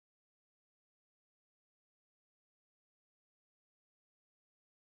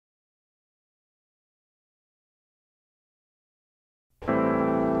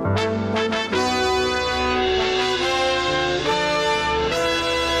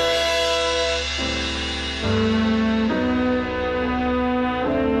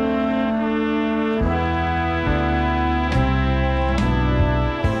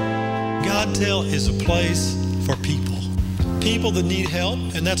place for people. People that need help,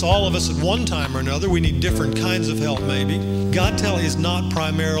 and that's all of us at one time or another. We need different kinds of help maybe. GODTEL is not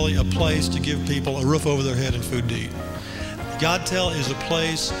primarily a place to give people a roof over their head and food to eat. GODTEL is a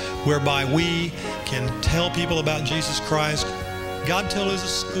place whereby we can tell people about Jesus Christ. GODTEL is a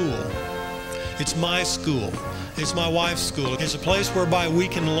school. It's my school. It's my wife's school. It's a place whereby we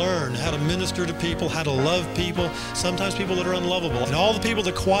can learn how to minister to people, how to love people, sometimes people that are unlovable. And all the people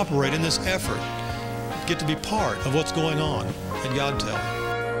that cooperate in this effort get to be part of what's going on at GODTEL.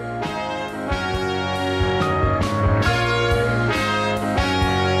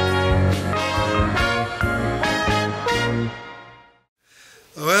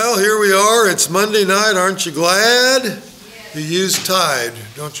 Well, here we are. It's Monday night. Aren't you glad you used Tide?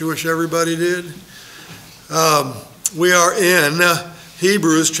 Don't you wish everybody did? We are in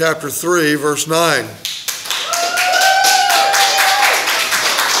Hebrews chapter 3, verse 9.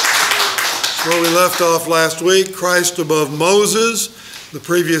 Where we left off last week, Christ above Moses. The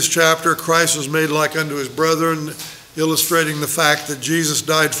previous chapter, Christ was made like unto his brethren, illustrating the fact that Jesus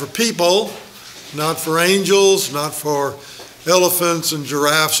died for people, not for angels, not for elephants and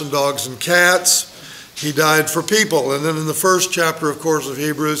giraffes and dogs and cats. He died for people. And then in the first chapter, of course, of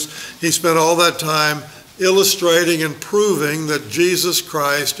Hebrews, he spent all that time illustrating and proving that Jesus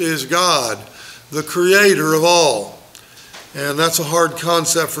Christ is God, the creator of all. And that's a hard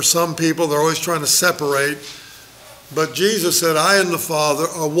concept for some people. They're always trying to separate. But Jesus said, I and the Father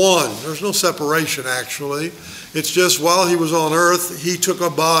are one. There's no separation, actually. It's just while he was on earth, he took a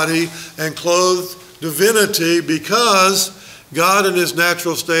body and clothed divinity, because God in his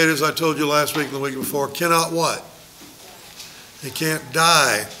natural state, as I told you last week and the week before, cannot what? He can't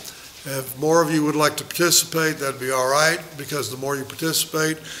die. If more of you would like to participate, that'd be all right, because the more you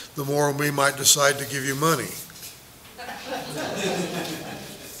participate, the more we might decide to give you money.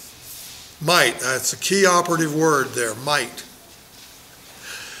 Might, that's a key operative word there, might.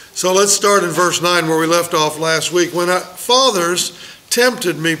 So let's start in verse 9 where we left off last week. When fathers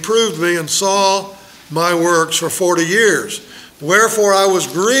tempted me, proved me, and saw my works for 40 years. Wherefore I was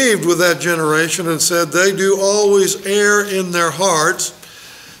grieved with that generation, and said, they do always err in their hearts,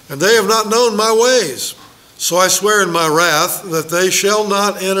 and they have not known my ways. So I swear in my wrath that they shall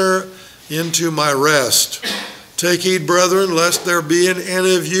not enter into my rest. Take heed, brethren, lest there be in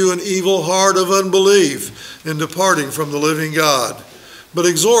any of you an evil heart of unbelief in departing from the living God. But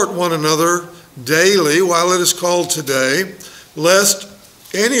exhort one another daily while it is called today, lest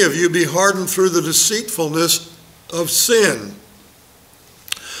any of you be hardened through the deceitfulness of sin.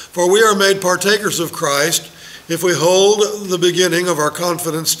 For we are made partakers of Christ, if we hold the beginning of our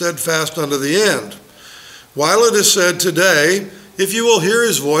confidence steadfast unto the end. While it is said today, if you will hear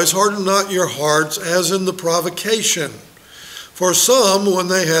his voice, harden not your hearts as in the provocation. For some, when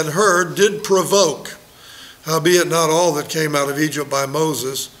they had heard, did provoke, howbeit not all that came out of Egypt by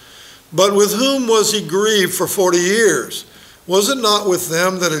Moses. But with whom was he grieved for 40 years? Was it not with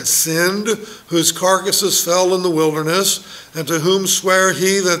them that had sinned, whose carcasses fell in the wilderness, and to whom sware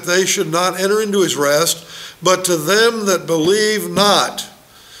he that they should not enter into his rest, but to them that believe not?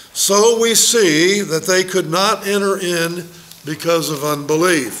 So we see that they could not enter in because of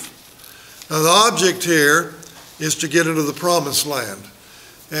unbelief. Now the object here is to get into the promised land.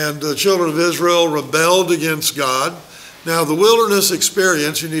 And the children of Israel rebelled against God. Now the wilderness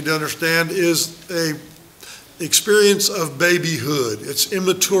experience, you need to understand, is a experience of babyhood. It's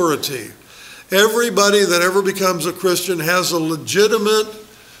immaturity. Everybody that ever becomes a Christian has a legitimate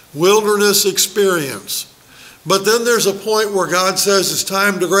wilderness experience. But then there's a point where God says it's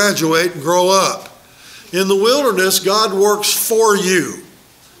time to graduate and grow up. In the wilderness, God works for you.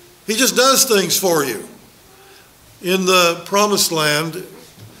 He just does things for you. In the promised land,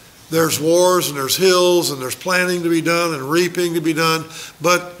 there's wars and there's hills and there's planting to be done and reaping to be done,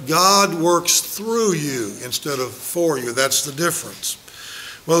 but God works through you instead of for you. That's the difference.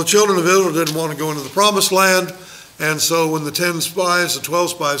 Well, the children of Israel didn't want to go into the promised land, and so when the 10 spies, the 12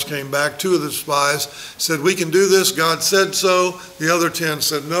 spies came back, 2 of the spies said, we can do this, God said so. The other 10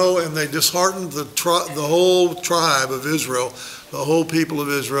 said no, and they disheartened the whole tribe of Israel, the whole people of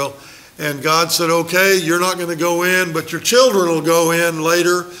Israel. And God said, okay, you're not going to go in, but your children will go in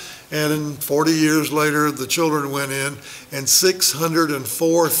later. And 40 years later, the children went in, and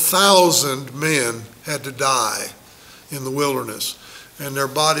 604,000 men had to die in the wilderness. And their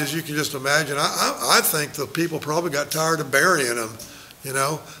bodies, you can just imagine. I think the people probably got tired of burying them. You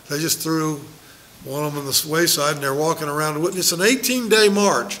know, they just threw one of them on the wayside, and they're walking around. It's an 18-day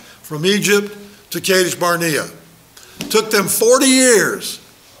march from Egypt to Kadesh Barnea. Took them 40 years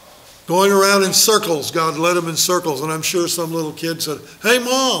going around in circles. God led them in circles, and I'm sure some little kid said, hey,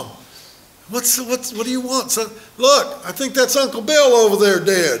 Mom, What do you want, son? Look, I think that's Uncle Bill over there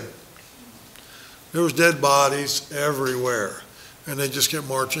dead. There was dead bodies everywhere. And they just kept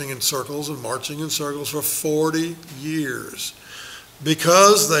marching in circles and marching in circles for 40 years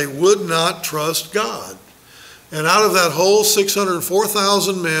because they would not trust God. And out of that whole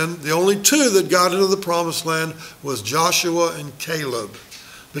 604,000 men, the only two that got into the promised land was Joshua and Caleb,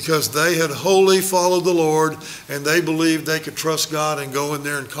 because they had wholly followed the Lord and they believed they could trust God and go in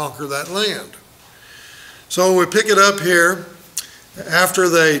there and conquer that land. So we pick it up here. After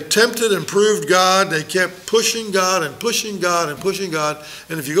they tempted and proved God, they kept pushing God and pushing God and pushing God.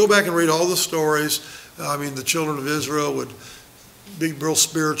 And if you go back and read all the stories, I mean, the children of Israel would be real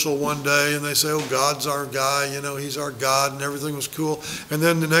spiritual one day and they say, oh, God's our guy, you know, he's our God, and everything was cool. And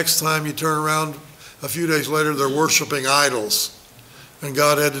then the next time you turn around, a few days later, they're worshiping idols. And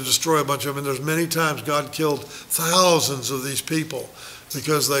God had to destroy a bunch of them. And there's many times God killed thousands of these people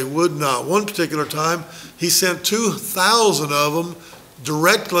because they would not. One particular time, he sent 2,000 of them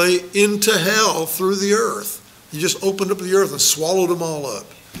directly into hell through the earth. He just opened up the earth and swallowed them all up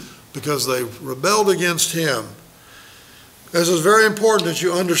because they rebelled against him. This is very important that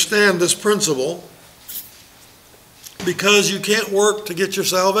you understand this principle, because you can't work to get your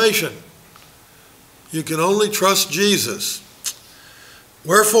salvation. You can only trust Jesus.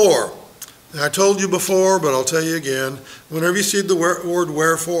 Wherefore, I told you before, but I'll tell you again, whenever you see the word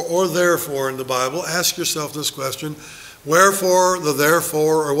wherefore or therefore in the Bible, ask yourself this question: wherefore the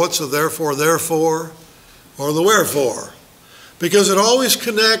therefore, or what's the therefore, or the wherefore? Because it always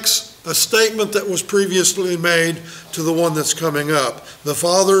connects a statement that was previously made to the one that's coming up. The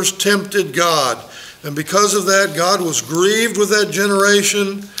fathers tempted God, and because of that, God was grieved with that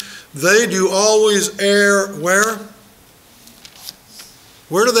generation. They do always err where?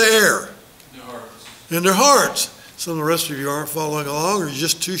 Where do they err? In their hearts. In their hearts. Some of the rest of you aren't following along, or you're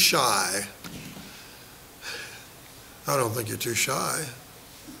just too shy. I don't think you're too shy.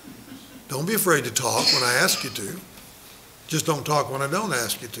 Don't be afraid to talk when I ask you to. Just don't talk when I don't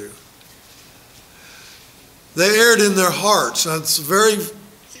ask you to. They erred in their hearts. That's a very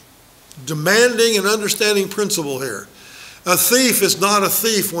demanding and understanding principle here. A thief is not a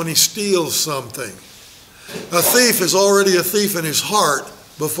thief when he steals something. A thief is already a thief in his heart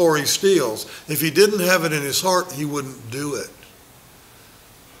before he steals. If he didn't have it in his heart, he wouldn't do it.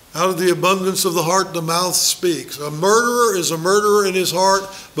 Out of the abundance of the heart, the mouth speaks. A murderer is a murderer in his heart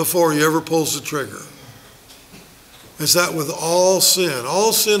before he ever pulls the trigger. It's that with all sin.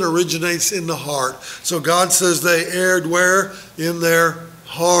 All sin originates in the heart. So God says they erred where? In their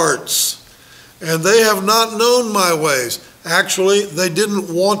hearts. And they have not known my ways. Actually, they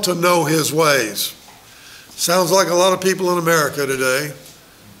didn't want to know his ways. Sounds like a lot of people in America today.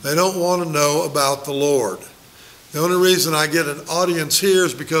 They don't want to know about the Lord. The only reason I get an audience here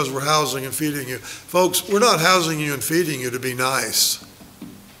is because we're housing and feeding you. Folks, we're not housing you and feeding you to be nice.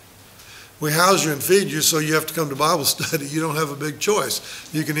 We house you and feed you so you have to come to Bible study. You don't have a big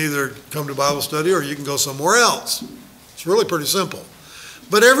choice. You can either come to Bible study or you can go somewhere else. It's really pretty simple.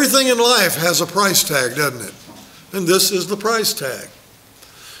 But everything in life has a price tag, doesn't it? And this is the price tag.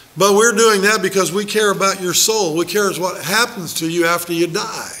 But we're doing that because we care about your soul. We care what happens to you after you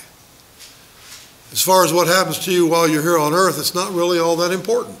die. As far as what happens to you while you're here on earth, it's not really all that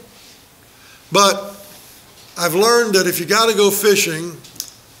important. But I've learned that if you got to go fishing,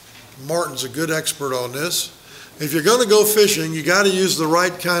 Martin's a good expert on this. If you're going to go fishing, you got to use the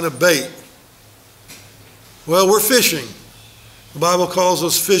right kind of bait. Well, we're fishing. The Bible calls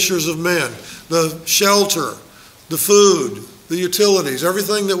us fishers of men. The shelter, the food, the utilities,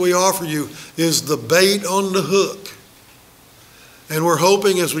 everything that we offer you is the bait on the hook. And we're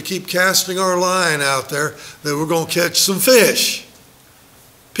hoping as we keep casting our line out there that we're going to catch some fish,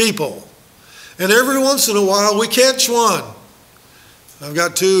 people. And every once in a while we catch one. I've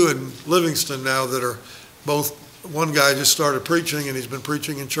got two in Livingston now that are both, one guy just started preaching and he's been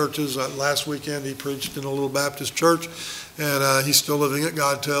preaching in churches. Last weekend he preached in a little Baptist church, and he's still living at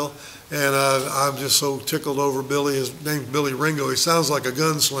GODTEL. And I'm just so tickled over Billy. His name's Billy Ringo. He sounds like a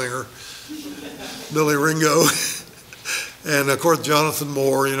gunslinger, Billy Ringo. And of course, Jonathan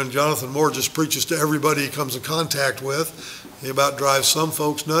Moore. Jonathan Moore just preaches to everybody he comes in contact with. He about drives some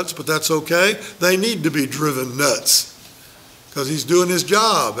folks nuts, but that's okay. They need to be driven nuts because he's doing his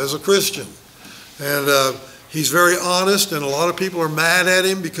job as a Christian. And he's very honest, and a lot of people are mad at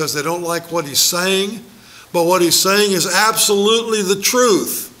him because they don't like what he's saying. But what he's saying is absolutely the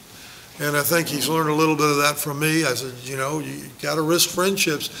truth. And I think he's learned a little bit of that from me. I said, you got to risk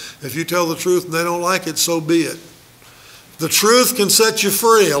friendships. If you tell the truth and they don't like it, so be it. The truth can set you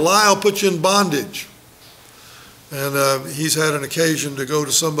free. A lie will put you in bondage. And he's had an occasion to go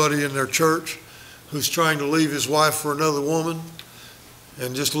to somebody in their church who's trying to leave his wife for another woman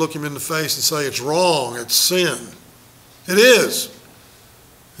and just look him in the face and say, it's wrong, it's sin. It is.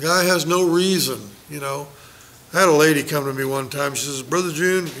 The guy has no reason, you know. I had a lady come to me one time. She says, Brother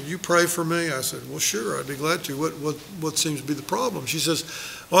June, can you pray for me? I said, well, sure, I'd be glad to. What seems to be the problem? She says,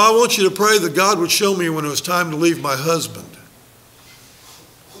 well, I want you to pray that God would show me when it was time to leave my husband.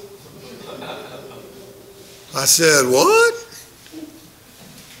 I said, what?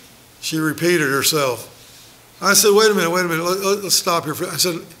 She repeated herself. I said, wait a minute, let's stop here. I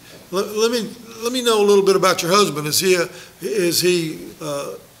said, let me know a little bit about your husband. Is he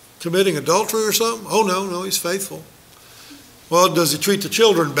committing adultery or something? Oh, no, he's faithful. Well, does he treat the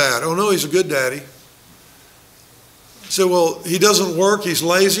children bad? Oh, no, he's a good daddy. I said, well, he doesn't work, he's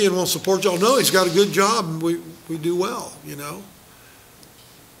lazy and won't support you. Oh, no, he's got a good job and we do well, you know.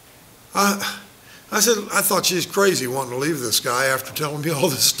 I said, I thought she's crazy wanting to leave this guy after telling me all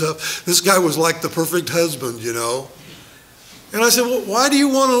this stuff. This guy was like the perfect husband, you know. And I said, well, why do you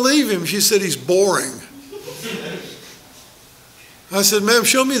want to leave him? She said, he's boring. I said, ma'am,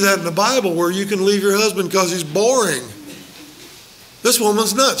 show me that in the Bible where you can leave your husband because he's boring. This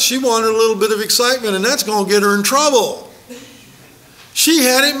woman's nuts. She wanted a little bit of excitement, and that's going to get her in trouble. She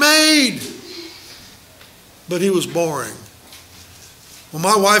had it made. But he was boring. Well,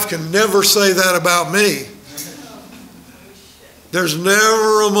 my wife can never say that about me. There's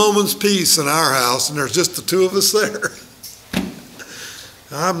never a moment's peace in our house, and there's just the two of us there.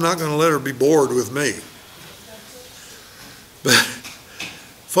 I'm not going to let her be bored with me. But,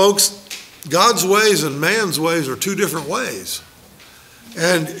 folks, God's ways and man's ways are two different ways.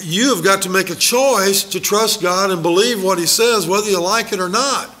 And you have got to make a choice to trust God and believe what he says, whether you like it or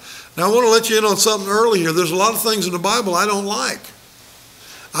not. Now, I want to let you in on something early here. There's a lot of things in the Bible I don't like.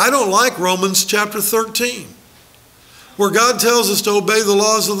 I don't like Romans chapter 13, where God tells us to obey the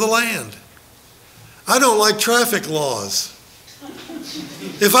laws of the land. I don't like traffic laws.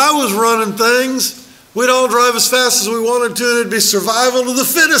 If I was running things, we'd all drive as fast as we wanted to, and it'd be survival of the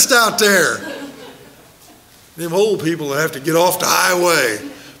fittest out there. Them old people that have to get off the highway.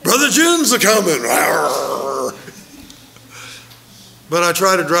 Brother June's a-coming. But I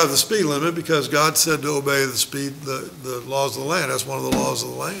try to drive the speed limit because God said to obey the laws of the land. That's one of the laws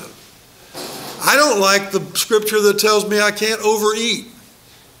of the land. I don't like the scripture that tells me I can't overeat.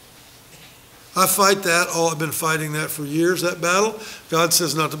 I fight that. I've been fighting that for years, that battle. God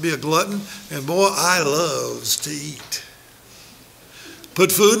says not to be a glutton. And boy, I loves to eat.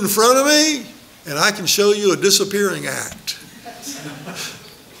 Put food in front of me, and I can show you a disappearing act.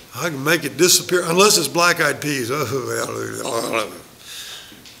 I can make it disappear, unless it's black-eyed peas.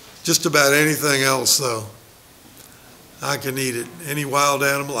 Just about anything else, though, I can eat it. Any wild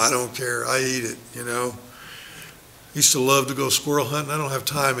animal, I don't care. I eat it, you know. Used to love to go squirrel hunting. I don't have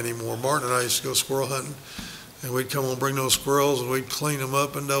time anymore. Martin and I used to go squirrel hunting, and we'd come home, bring those squirrels, and we'd clean them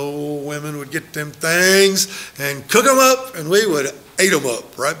up, and the old women would get them things and cook them up, and we would eat them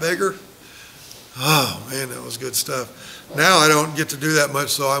up. Right, Baker? Oh, man, that was good stuff. Now I don't get to do that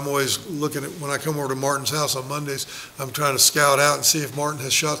much, so I'm always looking at, when I come over to Martin's house on Mondays, I'm trying to scout out and see if Martin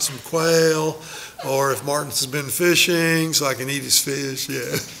has shot some quail or if Martin has been fishing so I can eat his fish.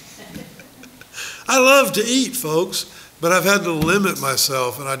 Yeah. I love to eat, folks, but I've had to limit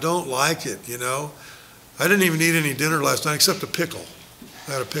myself, and I don't like it, you know. I didn't even eat any dinner last night except a pickle.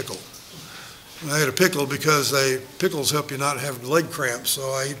 I had a pickle. I had a pickle because pickles help you not have leg cramps, so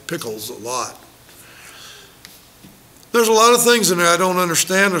I eat pickles a lot. There's a lot of things in there I don't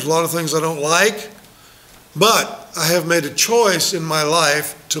understand. There's a lot of things I don't like. But I have made a choice in my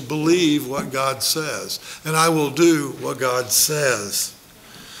life to believe what God says. And I will do what God says.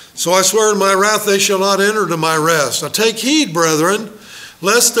 So I swear in my wrath they shall not enter to my rest. Now take heed, brethren,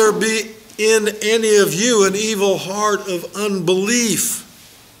 lest there be in any of you an evil heart of unbelief.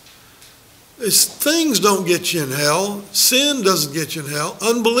 Things don't get you in hell. Sin doesn't get you in hell.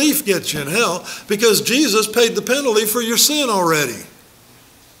 Unbelief gets you in hell because Jesus paid the penalty for your sin already.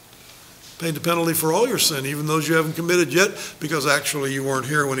 Paid the penalty for all your sin, even those you haven't committed yet, because actually you weren't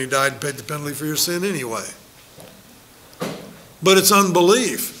here when he died and paid the penalty for your sin anyway. But it's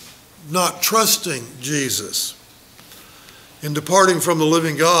unbelief, not trusting Jesus, in departing from the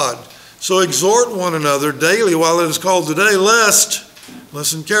living God. So exhort one another daily while it is called today, lest,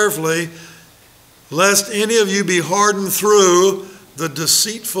 listen carefully, lest any of you be hardened through the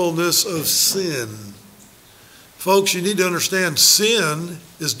deceitfulness of sin. Folks, you need to understand sin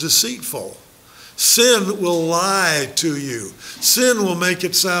is deceitful. Sin will lie to you. Sin will make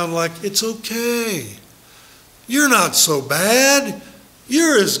it sound like it's okay. You're not so bad.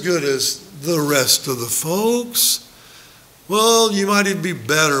 You're as good as the rest of the folks. Well, you might even be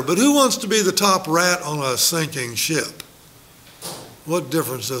better, but who wants to be the top rat on a sinking ship? What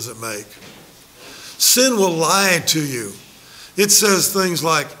difference does it make? Sin will lie to you. It says things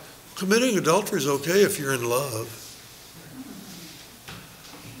like, committing adultery is okay if you're in love.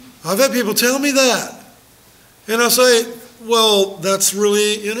 I've had people tell me that. And I say, well, that's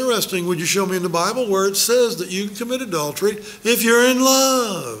really interesting. Would you show me in the Bible where it says that you can commit adultery if you're in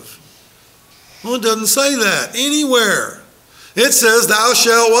love? Well, it doesn't say that anywhere. It says, thou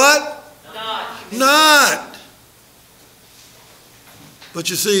shalt what? Not. But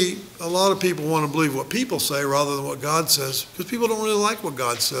you see, a lot of people want to believe what people say rather than what God says, because people don't really like what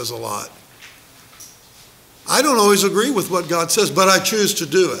God says a lot. I don't always agree with what God says, but I choose to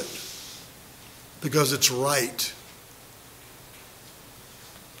do it because it's right.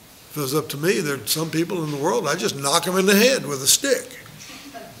 If it was up to me, there's some people in the world, I just knock them in the head with a stick.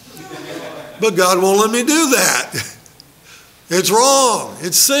 But God won't let me do that. It's wrong.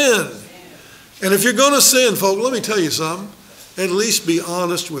 It's sin. And if you're going to sin, folks, let me tell you something. At least be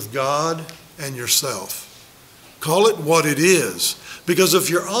honest with God and yourself. Call it what it is. Because if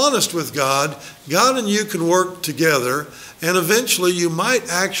you're honest with God, God and you can work together, and eventually you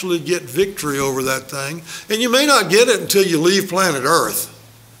might actually get victory over that thing. And you may not get it until you leave planet Earth.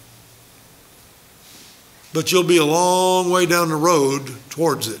 But you'll be a long way down the road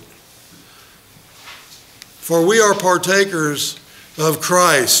towards it. For we are partakers of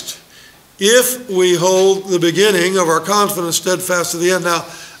Christ, if we hold the beginning of our confidence steadfast to the end. Now,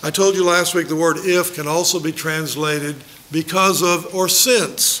 I told you last week the word if can also be translated because of or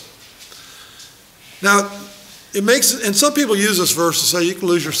since. Now, it makes, and some people use this verse to say you can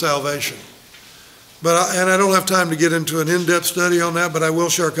lose your salvation. And I don't have time to get into an in-depth study on that, but I will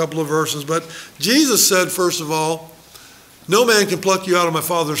share a couple of verses. But Jesus said, first of all, no man can pluck you out of my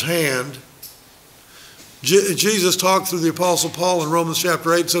Father's hand. Jesus talked through the Apostle Paul in Romans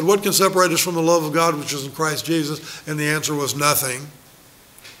chapter 8 and said, what can separate us from the love of God which is in Christ Jesus? And the answer was nothing.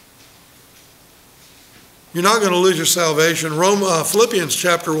 You're not going to lose your salvation. Philippians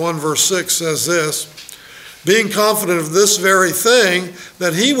chapter 1 verse 6 says this, being confident of this very thing,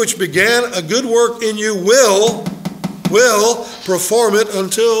 that he which began a good work in you will perform it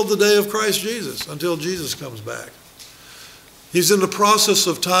until the day of Christ Jesus, until Jesus comes back. He's in the process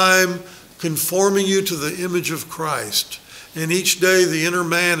of time conforming you to the image of Christ. And each day the inner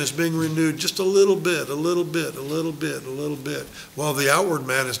man is being renewed just a little bit, a little bit, a little bit, a little bit, while the outward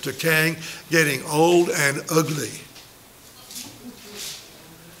man is decaying, getting old and ugly.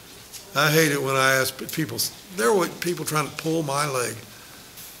 I hate it when I ask people, there are people trying to pull my leg.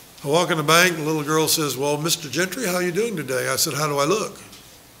 I walk in the bank, the little girl says, well, Mr. Gentry, how are you doing today? I said, how do I look?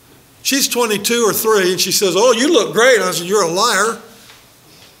 She's 22 or 3, and she says, oh, you look great. I said, you're a liar.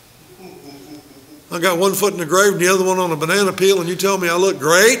 I got one foot in the grave and the other one on a banana peel, and you tell me I look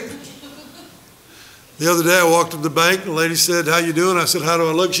great? The other day I walked to the bank, and the lady said, how you doing? I said, how do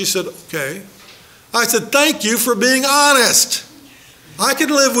I look? She said, okay. I said, thank you for being honest. I can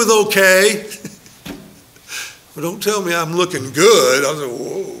live with okay. But don't tell me I'm looking good. I said,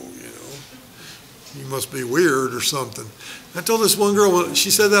 whoa, you must be weird or something. I told this one girl,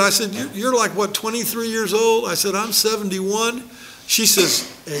 she said that, I said, you're like, what, 23 years old? I said, I'm 71. She says,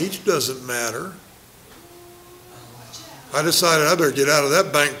 age doesn't matter. I decided I better get out of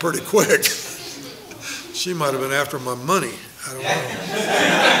that bank pretty quick. She might have been after my money. I don't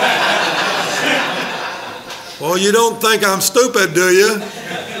know. Well, you don't think I'm stupid, do you?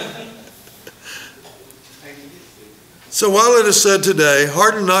 So while it is said today,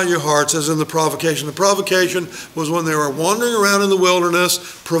 harden not your hearts as in the provocation. The provocation was when they were wandering around in the wilderness,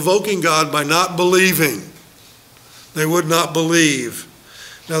 provoking God by not believing. They would not believe.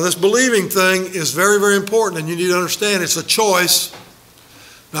 Now this believing thing is very, very important, and you need to understand it's a choice.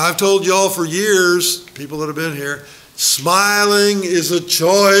 Now I've told you all for years, people that have been here, smiling is a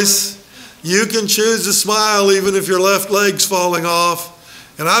choice. You can choose to smile even if your left leg's falling off.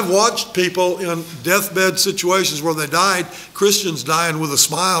 And I've watched people in deathbed situations where they died, Christians dying with a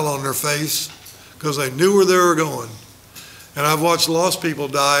smile on their face because they knew where they were going. And I've watched lost people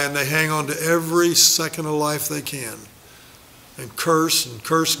die and they hang on to every second of life they can and curse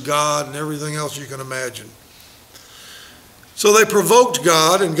God and everything else you can imagine. So they provoked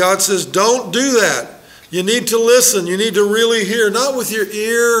God, and God says, don't do that. You need to listen. You need to really hear, not with your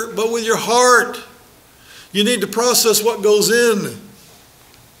ear, but with your heart. You need to process what goes in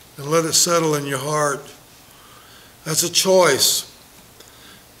and let it settle in your heart. That's a choice.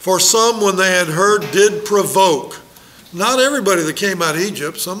 For some, when they had heard, did provoke. Not everybody that came out of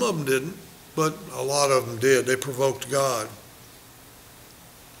Egypt, some of them didn't, but a lot of them did. They provoked God.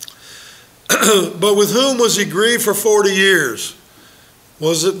 But with whom was he grieved for 40 years?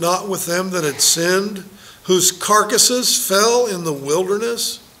 Was it not with them that had sinned, whose carcasses fell in the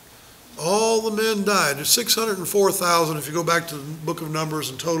wilderness? All the men died. There's 604,000 if you go back to the book of Numbers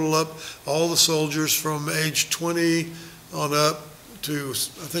and total up all the soldiers from age 20 on up to,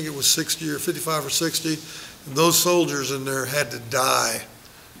 I think it was 60 or 55 or 60. And those soldiers in there had to die.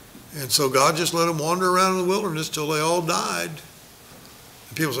 And so God just let them wander around in the wilderness till they all died.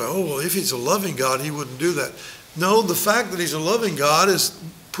 And people say, oh, well, if he's a loving God, he wouldn't do that. No, the fact that he's a loving God is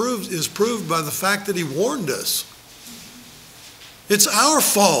proved by the fact that he warned us. It's our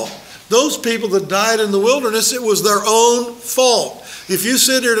fault. Those people that died in the wilderness, it was their own fault. If you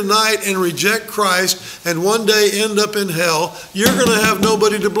sit here tonight and reject Christ and one day end up in hell, you're going to have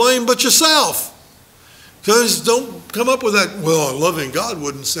nobody to blame but yourself. Because don't come up with that, well, a loving God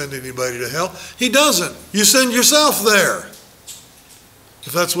wouldn't send anybody to hell. He doesn't. You send yourself there.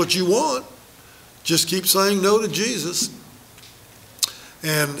 If that's what you want, just keep saying no to Jesus.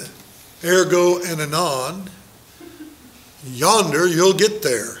 And ergo and anon, yonder you'll get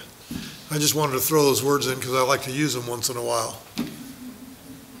there. I just wanted to throw those words in because I like to use them once in a while.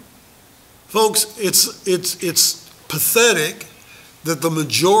 Folks, it's pathetic that the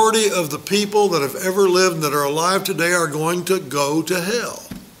majority of the people that have ever lived and that are alive today are going to go to hell.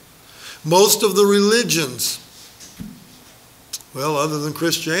 Most of the religions, well, other than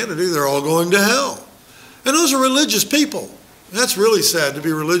Christianity, they're all going to hell. And those are religious people. That's really sad to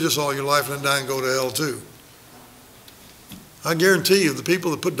be religious all your life and then die and go to hell too. I guarantee you, the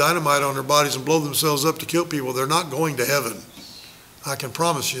people that put dynamite on their bodies and blow themselves up to kill people, they're not going to heaven. I can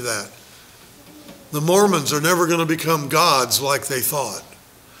promise you that. The Mormons are never going to become gods like they thought.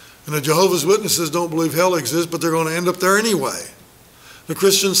 And the Jehovah's Witnesses don't believe hell exists, but they're going to end up there anyway. The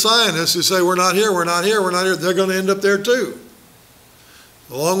Christian Scientists who say we're not here, we're not here, we're not here, they're going to end up there too.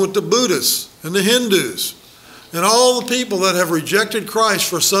 Along with the Buddhists and the Hindus and all the people that have rejected Christ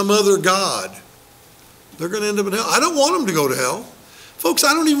for some other God. They're going to end up in hell. I don't want them to go to hell. Folks,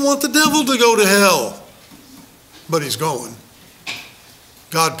 I don't even want the devil to go to hell. But he's going.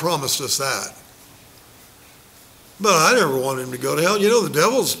 God promised us that. But I never want him to go to hell. You know, the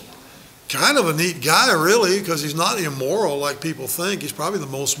devil's kind of a neat guy, really, because he's not immoral like people think. He's probably the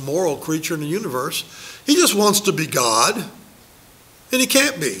most moral creature in the universe. He just wants to be God, and he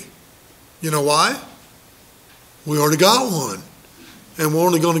can't be. You know why? We already got one, and we're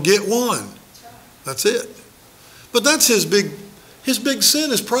only going to get one. That's it. But that's his big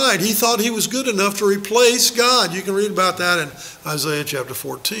sin is pride. He thought he was good enough to replace God. You can read about that in Isaiah chapter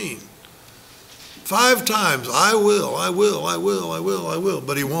 14. 5 times, I will, I will, I will, I will, I will,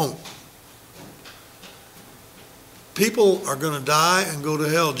 but he won't. People are going to die and go to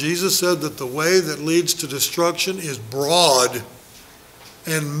hell. Jesus said that the way that leads to destruction is broad,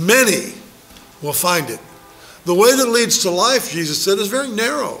 and many will find it. The way that leads to life, Jesus said, is very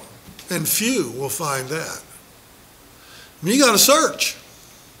narrow, and few will find that. I mean, you got to search.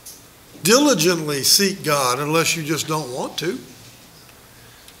 Diligently seek God unless you just don't want to.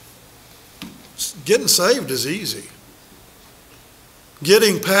 Getting saved is easy.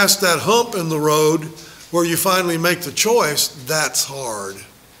 Getting past that hump in the road where you finally make the choice, that's hard.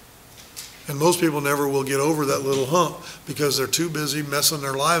 And most people never will get over that little hump because they're too busy messing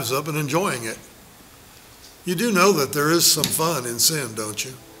their lives up and enjoying it. You do know that there is some fun in sin, don't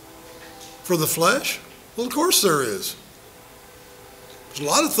you? For the flesh? Well, of course there is. There's a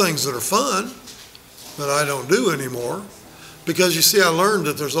lot of things that are fun that I don't do anymore. Because you see, I learned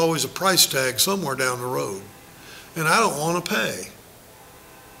that there's always a price tag somewhere down the road. And I don't want to pay.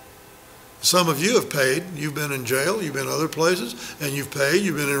 Some of you have paid. You've been in jail. You've been other places. And you've paid.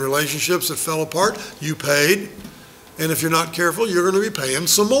 You've been in relationships that fell apart. You paid. And if you're not careful, you're going to be paying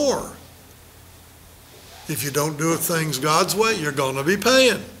some more. If you don't do things God's way, you're going to be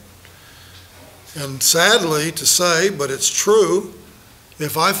paying. And sadly to say, but it's true,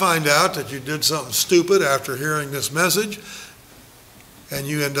 if I find out that you did something stupid after hearing this message, and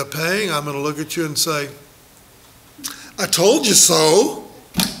you end up paying, I'm going to look at you and say, I told you so.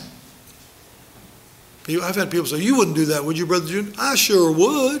 I've had people say, you wouldn't do that, would you, Brother June? I sure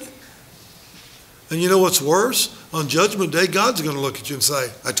would. And you know what's worse? On Judgment Day, God's going to look at you and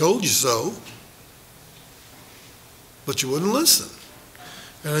say, I told you so. But you wouldn't listen.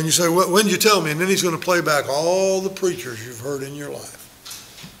 And then you say, when did you tell me? And then he's going to play back all the preachers you've heard in your life.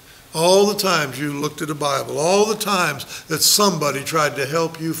 All the times you looked at the Bible, all the times that somebody tried to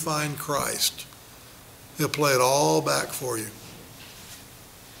help you find Christ. He'll play it all back for you.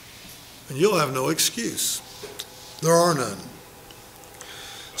 And you'll have no excuse. There are none.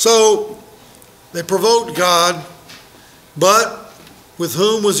 So they provoked God, but with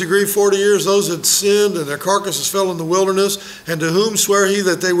whom was he grieved 40 years? Those that sinned, and their carcasses fell in the wilderness. And to whom sware he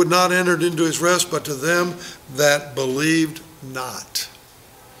that they would not enter into his rest, but to them that believed not?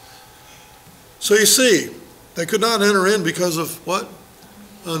 So you see, they could not enter in because of what?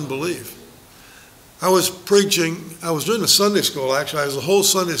 Unbelief. I was doing a Sunday school, actually. I was the whole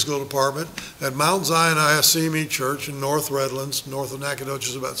Sunday school department at Mount Zion ISCME Church in North Redlands, north of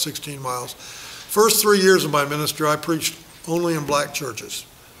Nacogdoches, about 16 miles. First 3 years of my ministry, I preached only in black churches.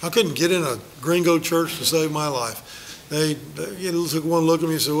 I couldn't get in a gringo church to save my life. They took one look at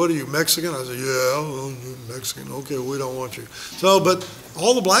me and said, "What are you, Mexican?" I said, "Yeah, well, you're Mexican. Okay, we don't want you." So, but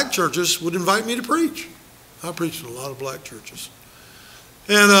all the black churches would invite me to preach. I preached in a lot of black churches.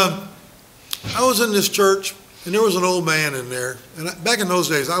 And I was in this church, and there was an old man in there. And back in those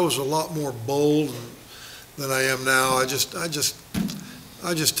days, I was a lot more bold than I am now. I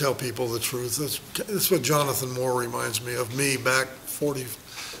just tell people the truth. That's what Jonathan Moore reminds me of me back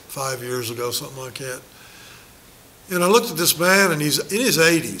 45 years ago, something like that. And I looked at this man, and he's in his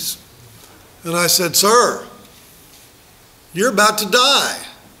 80s. And I said, "Sir, you're about to die.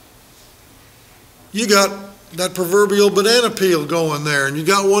 You got that proverbial banana peel going there, and you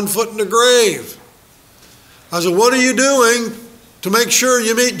got one foot in the grave." I said, "What are you doing to make sure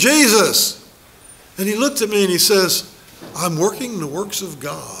you meet Jesus?" And he looked at me and he says, "I'm working the works of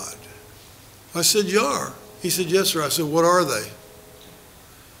God." I said, "You are?" He said, "Yes, sir." I said, "What are they?"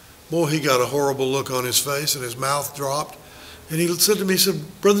 Boy, he got a horrible look on his face and his mouth dropped. And he said to me, he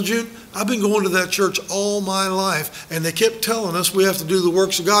said, "Brother June, I've been going to that church all my life, and they kept telling us we have to do the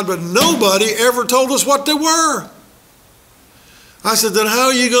works of God, but nobody ever told us what they were." I said, "Then how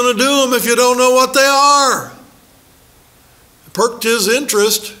are you going to do them if you don't know what they are?" It perked his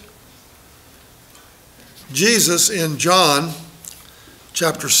interest. Jesus in John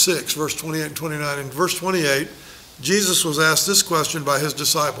chapter 6, verse 28 and 29. In verse 28, Jesus was asked this question by his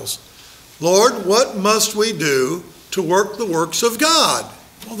disciples: "Lord, what must we do to work the works of God?"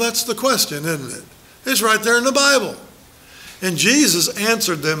 Well, that's the question, isn't it? It's right there in the Bible. And Jesus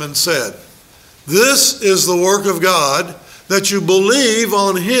answered them and said, "This is the work of God, that you believe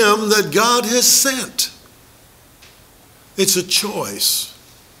on him that God has sent." It's a choice.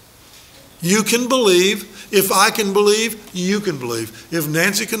 You can believe. If I can believe, you can believe. If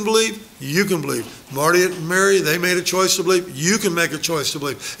Nancy can believe, you can believe. Marty and Mary, they made a choice to believe. You can make a choice to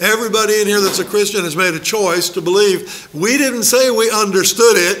believe. Everybody in here that's a Christian has made a choice to believe. We didn't say we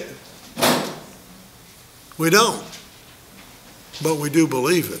understood it. We don't. But we do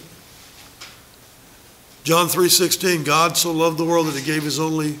believe it. John 3:16, God so loved the world that he gave his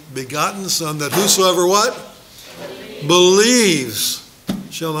only begotten Son, that whosoever what? Believes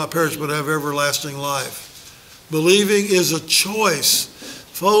shall not perish but have everlasting life. Believing is a choice.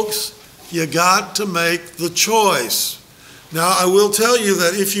 Folks, you got to make the choice. Now, I will tell you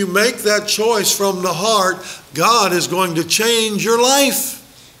that if you make that choice from the heart, God is going to change your life.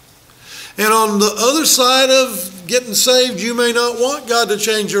 And on the other side of getting saved, you may not want God to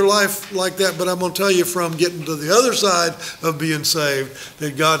change your life like that, but I'm going to tell you from getting to the other side of being saved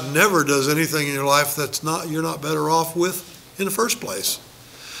that God never does anything in your life you're not better off with in the first place.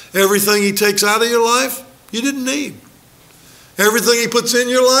 Everything he takes out of your life, you didn't need. Everything he puts in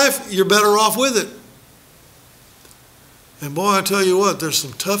your life, you're better off with it. And boy, I tell you what, there's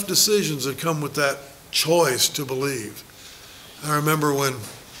some tough decisions that come with that choice to believe. I remember when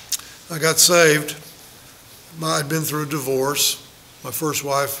I got saved, I'd been through a divorce. My first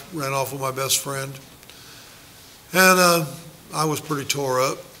wife ran off with my best friend. And I was pretty tore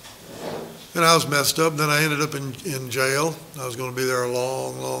up. And I was messed up. Then I ended up in jail. I was going to be there a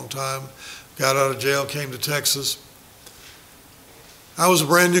long, long time. Got out of jail, came to Texas. I was a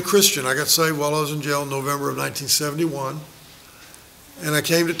brand new Christian. I got saved while I was in jail in November of 1971. And I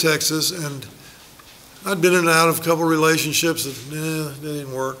came to Texas, and I'd been in and out of a couple of relationships that they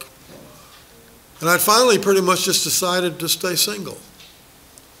didn't work. And I finally pretty much just decided to stay single.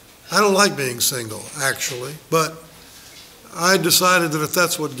 I don't like being single, actually, but I decided that if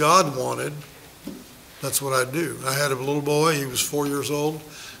that's what God wanted, that's what I'd do. I had a little boy. He was 4 years old.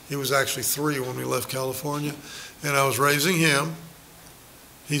 He was actually 3 when we left California, and I was raising him.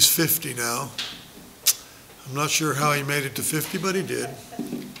 He's 50 now. I'm not sure how he made it to 50, but he did.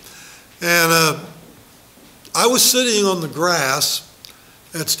 And I was sitting on the grass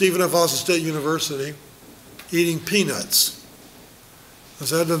at Stephen F. Austin State University eating peanuts. I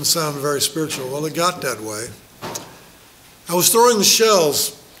said, that doesn't sound very spiritual. Well, it got that way. I was throwing the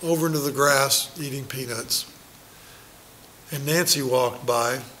shells over into the grass, eating peanuts. And Nancy walked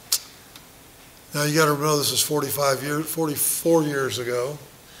by. Now, you got to know this is 44 years ago.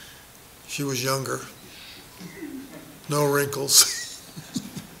 She was younger. No wrinkles.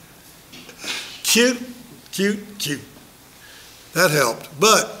 Cute, cute, cute. That helped.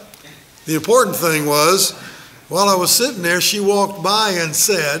 But the important thing was, while I was sitting there, she walked by and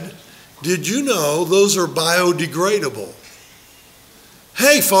said, "Did you know those are biodegradable?"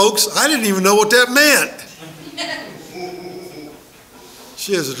 Hey, folks, I didn't even know what that meant.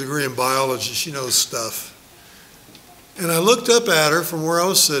 She has a degree in biology. She knows stuff. And I looked up at her from where I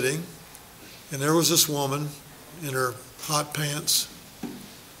was sitting, and there was this woman in her hot pants.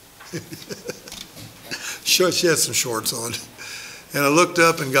 She had some shorts on. And I looked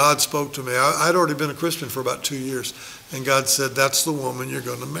up, and God spoke to me. I'd already been a Christian for about 2 years. And God said, "That's the woman you're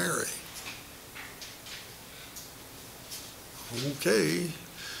going to marry." Okay.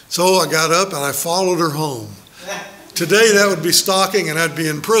 So I got up, and I followed her home. Today, that would be stalking, and I'd be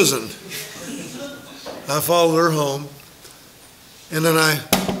in prison. I followed her home. And then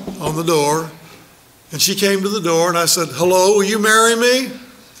on the door, and she came to the door, and I said, "Hello, will you marry me?"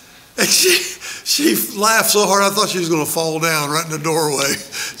 And she laughed so hard I thought she was going to fall down right in the doorway.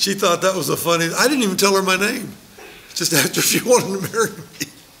 She thought that was the funniest. I didn't even tell her my name. Just asked her if she wanted to marry me.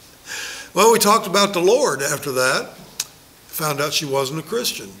 Well, we talked about the Lord after that. Found out she wasn't a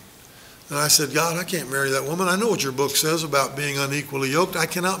Christian. And I said, "God, I can't marry that woman. I know what your book says about being unequally yoked. I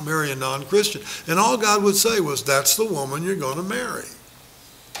cannot marry a non-Christian." And all God would say was, "That's the woman you're going to marry."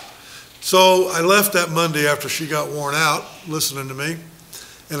 So I left that Monday after she got worn out listening to me.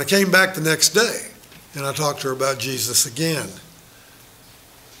 And I came back the next day, and I talked to her about Jesus again.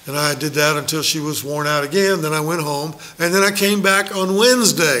 And I did that until she was worn out again. Then I went home, and then I came back on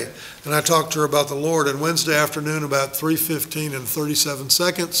Wednesday, and I talked to her about the Lord. And Wednesday afternoon, about 3:15 and 37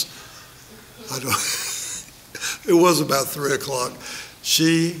 seconds, it was about 3 o'clock,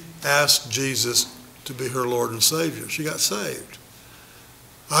 she asked Jesus to be her Lord and Savior. She got saved.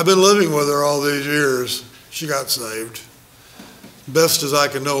 I've been living with her all these years. She got saved. Best as I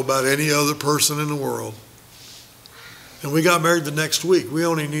can know about any other person in the world. And we got married the next week. We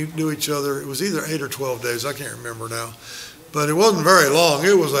only knew each other, it was either 8 or 12 days, I can't remember now. But it wasn't very long.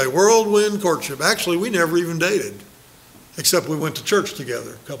 It was a whirlwind courtship. Actually, we never even dated, except we went to church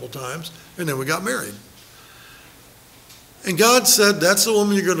together a couple times, and then we got married. And God said, "That's the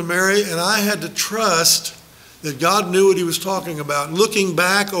woman you're going to marry," and I had to trust that God knew what he was talking about. Looking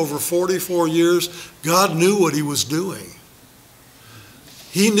back over 44 years, God knew what he was doing.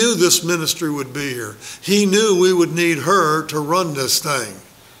 He knew this ministry would be here. He knew we would need her to run this thing.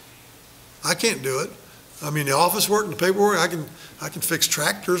 I can't do it. I mean, the office work and the paperwork, I can fix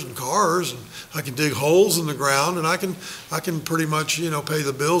tractors and cars, and I can dig holes in the ground, and I can pretty much, pay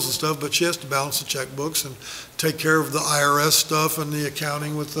the bills and stuff, but she has to balance the checkbooks and take care of the IRS stuff and the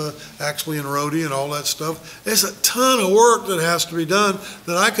accounting with Axley and Rhodey and all that stuff. It's a ton of work that has to be done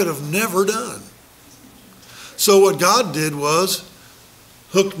that I could have never done. So what God did was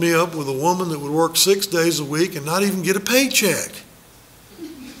hooked me up with a woman that would work 6 days a week and not even get a paycheck.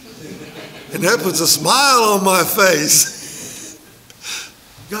 And that puts a smile on my face.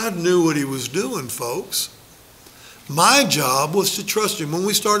 God knew what he was doing, folks. My job was to trust him. When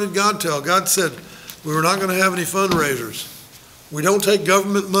we started GODTEL, God said we were not going to have any fundraisers. We don't take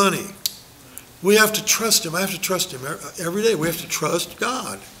government money. We have to trust him. I have to trust him every day. We have to trust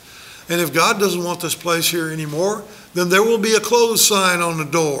God. And if God doesn't want this place here anymore, then there will be a closed sign on the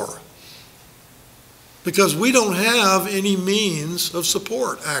door. Because we don't have any means of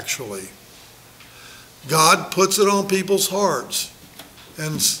support, actually. God puts it on people's hearts.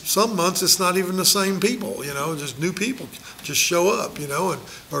 And some months it's not even the same people, just new people just show up,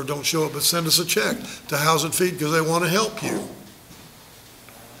 or don't show up, but send us a check to House and Feed because they want to help you.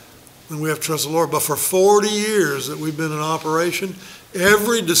 And we have to trust the Lord. But for 40 years that we've been in operation,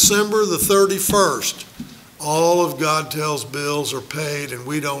 every December the 31st, all of GODTEL's bills are paid, and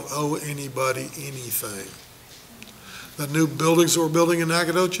we don't owe anybody anything. The new buildings that we're building in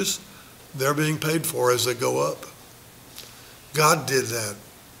Nacogdoches, they're being paid for as they go up. God did that.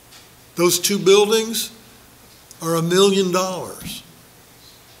 Those 2 buildings are $1 million.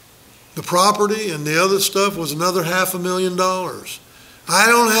 The property and the other stuff was another $500,000. I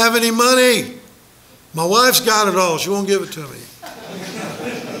don't have any money. My wife's got it all. She won't give it to me.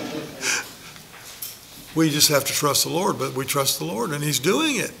 We just have to trust the Lord, but we trust the Lord, and he's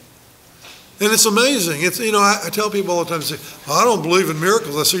doing it. And it's amazing. It's, I tell people all the time, they say, "I don't believe in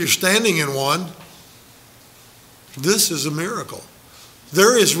miracles." I say, "You're standing in one." This is a miracle.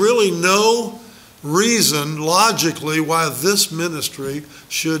 There is really no reason logically why this ministry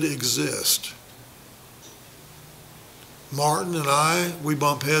should exist. Martin and I, we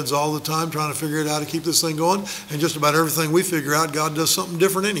bump heads all the time trying to figure out how to keep this thing going, and just about everything we figure out, God does something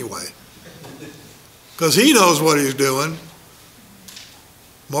different anyway. Because he knows what he's doing.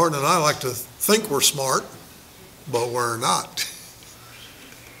 Martin and I like to think we're smart, but we're not.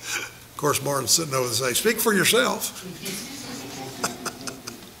 Of course, Martin's sitting over there saying, speak for yourself.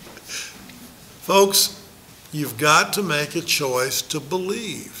 Folks, you've got to make a choice to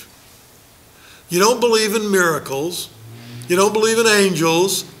believe. You don't believe in miracles. You don't believe in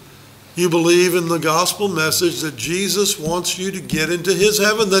angels. You believe in the gospel message that Jesus wants you to get into his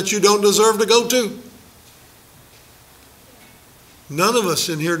heaven that you don't deserve to go to. None of us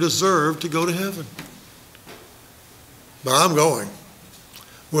in here deserve to go to heaven. But I'm going.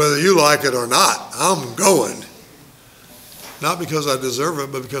 Whether you like it or not, I'm going. Not because I deserve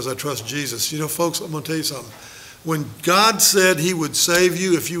it, but because I trust Jesus. You know, folks, I'm going to tell you something. When God said he would save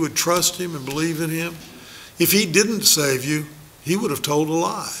you if you would trust him and believe in him, if he didn't save you, he would have told a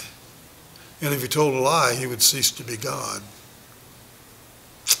lie. And if he told a lie, he would cease to be God.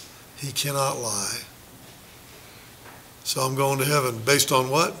 He cannot lie. So I'm going to heaven based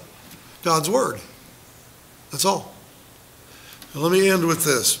on what? God's word. That's all. And let me end with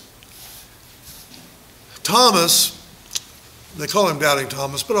this. Thomas, they call him Doubting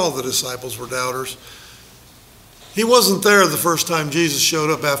Thomas, but all the disciples were doubters. He wasn't there the first time Jesus showed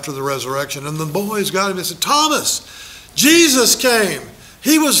up after the resurrection. And the boys got him and said, Thomas, Jesus came.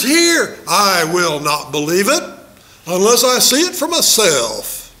 He was here. I will not believe it unless I see it for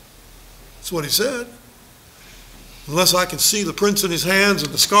myself. That's what he said. Unless I can see the prints in his hands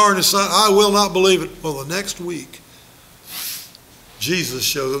and the scar in his side, I will not believe it. Well, the next week, Jesus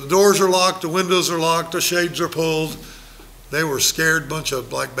showed up. The doors are locked, the windows are locked, the shades are pulled. They were a scared bunch of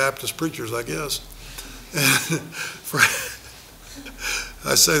Black Baptist preachers, I guess.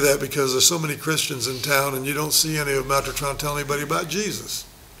 I say that because there's so many Christians in town and you don't see any of them out there trying to tell anybody about Jesus.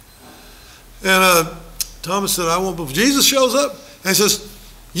 And Thomas said, I won't believe. Jesus shows up and he says,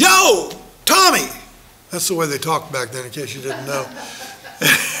 yo, Tommy. That's the way they talked back then, in case you didn't know.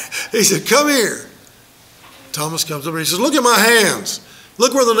 He said, come here. Thomas comes up and he says, look at my hands.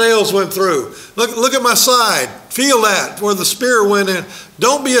 Look where the nails went through. Look at my side. Feel that, where the spear went in.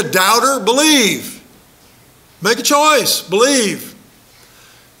 Don't be a doubter. Believe. Make a choice. Believe.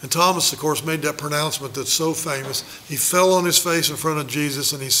 And Thomas, of course, made that pronouncement that's so famous. He fell on his face in front of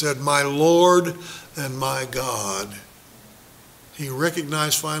Jesus and he said, my Lord and my God. He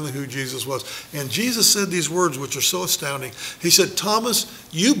recognized finally who Jesus was. And Jesus said these words which are so astounding. He said, Thomas,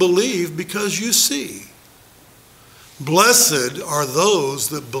 you believe because you see. Blessed are those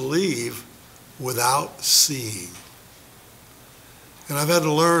that believe without seeing. And I've had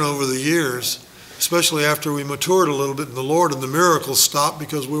to learn over the years, especially after we matured a little bit in the Lord and the miracles stopped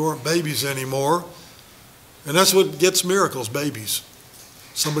because we weren't babies anymore. And that's what gets miracles, babies.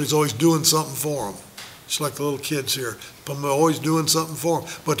 Somebody's always doing something for them. It's like the little kids here. I'm always doing something for them.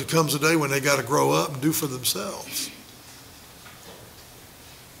 But there comes a day when they got to grow up and do for themselves.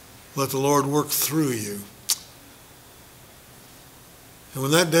 Let the Lord work through you. And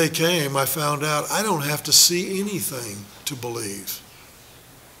when that day came, I found out I don't have to see anything to believe.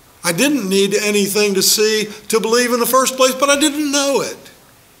 I didn't need anything to see to believe in the first place, but I didn't know it.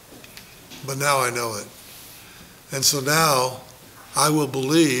 But now I know it. And so now I will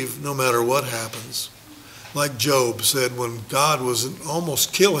believe no matter what happens. Like Job said when God was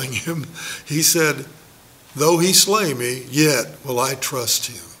almost killing him, he said, though he slay me, yet will I trust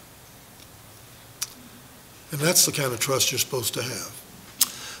him. And that's the kind of trust you're supposed to have.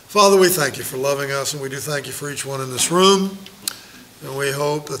 Father, we thank you for loving us, and we do thank you for each one in this room. And we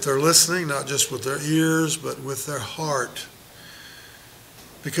hope that they're listening, not just with their ears, but with their heart.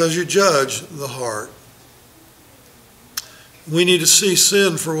 Because you judge the heart. We need to see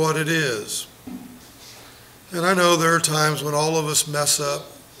sin for what it is. And I know there are times when all of us mess up.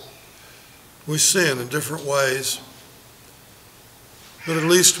 We sin in different ways. But at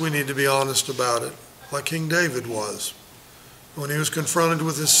least we need to be honest about it, like King David was. When he was confronted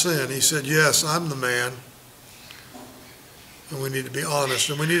with his sin, he said, yes, I'm the man. And we need to be honest.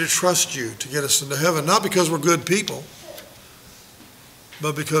 And we need to trust you to get us into heaven. Not because we're good people,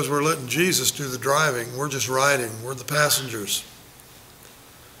 but because we're letting Jesus do the driving. We're just riding. We're the passengers.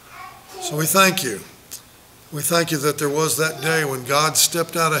 So we thank you. We thank you that there was that day when God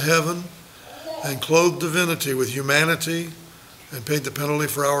stepped out of heaven and clothed divinity with humanity and paid the penalty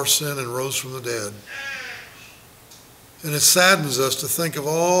for our sin and rose from the dead. And it saddens us to think of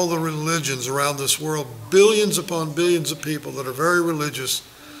all the religions around this world, billions upon billions of people that are very religious,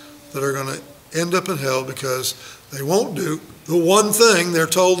 that are going to end up in hell because they won't do the one thing they're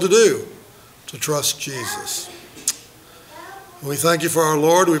told to do, to trust Jesus. We thank you for our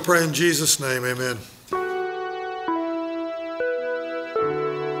Lord. We pray in Jesus' name, amen.